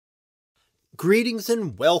Greetings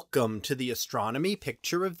and welcome to the Astronomy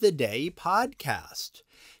Picture of the Day podcast.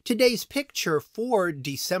 Today's picture for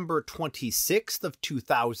December 26th of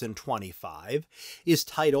 2025 is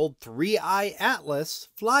titled 3I Atlas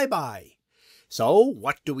Flyby. So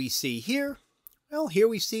what do we see here? Well, here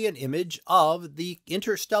we see an image of the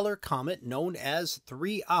interstellar comet known as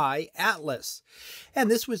 3I Atlas.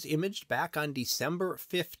 And this was imaged back on December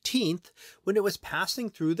 15th when it was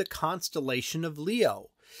passing through the constellation of Leo.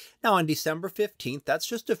 Now on December 15th, that's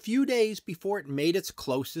just a few days before it made its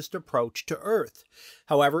closest approach to Earth.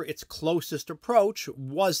 However, its closest approach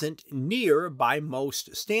wasn't near by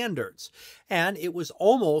most standards, and it was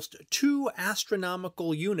almost 2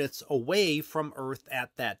 astronomical units away from Earth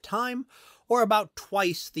at that time, or about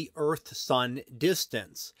twice the Earth-Sun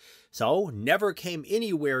distance. So never came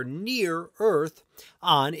anywhere near Earth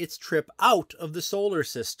on its trip out of the solar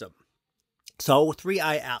system. So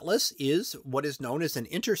 3I Atlas is what is known as an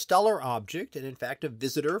interstellar object, and in fact a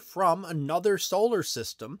visitor from another solar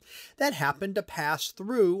system that happened to pass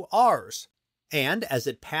through ours. And as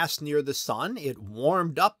it passed near the sun, it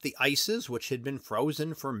warmed up the ices which had been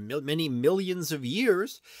frozen for many millions of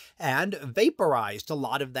years and vaporized a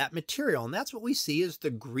lot of that material. And that's what we see as the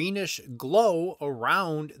greenish glow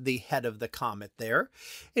around the head of the comet there.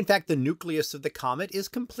 In fact, the nucleus of the comet is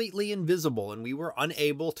completely invisible, and we were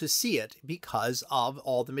unable to see it because of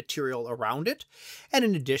all the material around it. And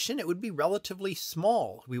in addition, it would be relatively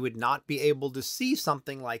small. We would not be able to see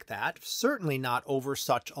something like that, certainly not over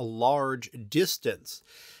such a large distance.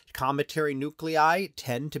 Cometary nuclei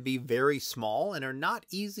tend to be very small and are not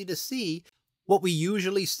easy to see. What we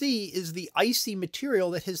usually see is the icy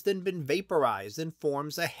material that has then been vaporized and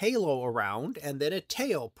forms a halo around and then a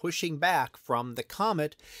tail pushing back from the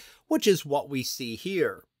comet, which is what we see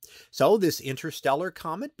here. So this interstellar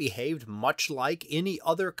comet behaved much like any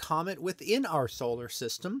other comet within our solar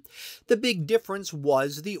system. The big difference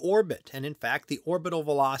was the orbit, and in fact the orbital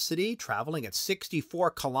velocity, traveling at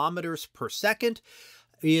 64 kilometers per second,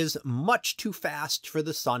 is much too fast for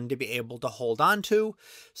the sun to be able to hold on to.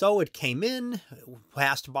 So it came in,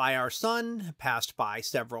 passed by our sun, passed by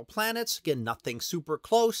several planets, again nothing super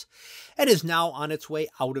close, and is now on its way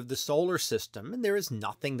out of the solar system. And there is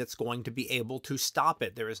nothing that's going to be able to stop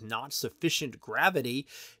it. There is not sufficient gravity.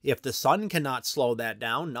 If the sun cannot slow that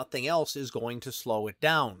down, nothing else is going to slow it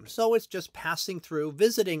down. So it's just passing through,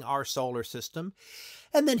 visiting our solar system,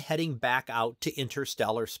 and then heading back out to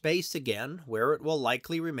interstellar space again, where it will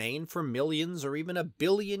likely remain for millions or even a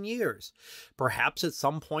billion years. Perhaps at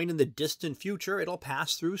some point in the distant future, it'll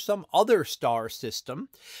pass through some other star system,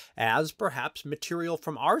 as perhaps material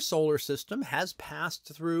from our solar system has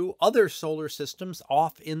passed through other solar systems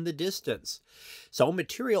off in the distance. So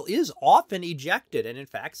material is often ejected, and in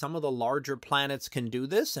fact, some of the larger planets can do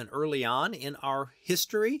this, and early on in our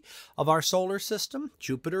history of our solar system,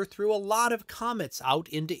 Jupiter threw a lot of comets out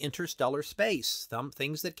into interstellar space. Some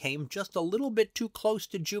things that came just a little bit too close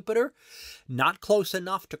to Jupiter, not close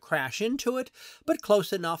enough to crash into it, but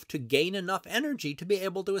close enough to gain enough energy to be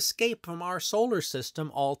able to escape from our solar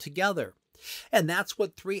system altogether. And that's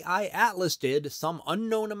what 3I Atlas did some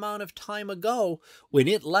unknown amount of time ago when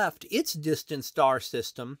it left its distant star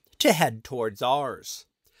system to head towards ours.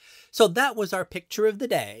 So that was our picture of the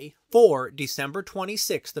day for December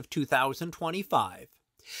 26th of 2025.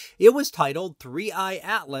 It was titled 3I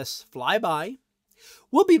Atlas Flyby.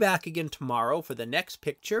 We'll be back again tomorrow for the next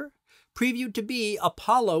picture, previewed to be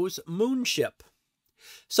Apollo's moonship.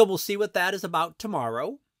 So we'll see what that is about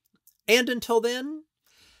tomorrow. And until then,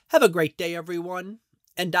 have a great day, everyone,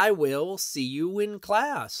 and I will see you in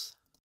class.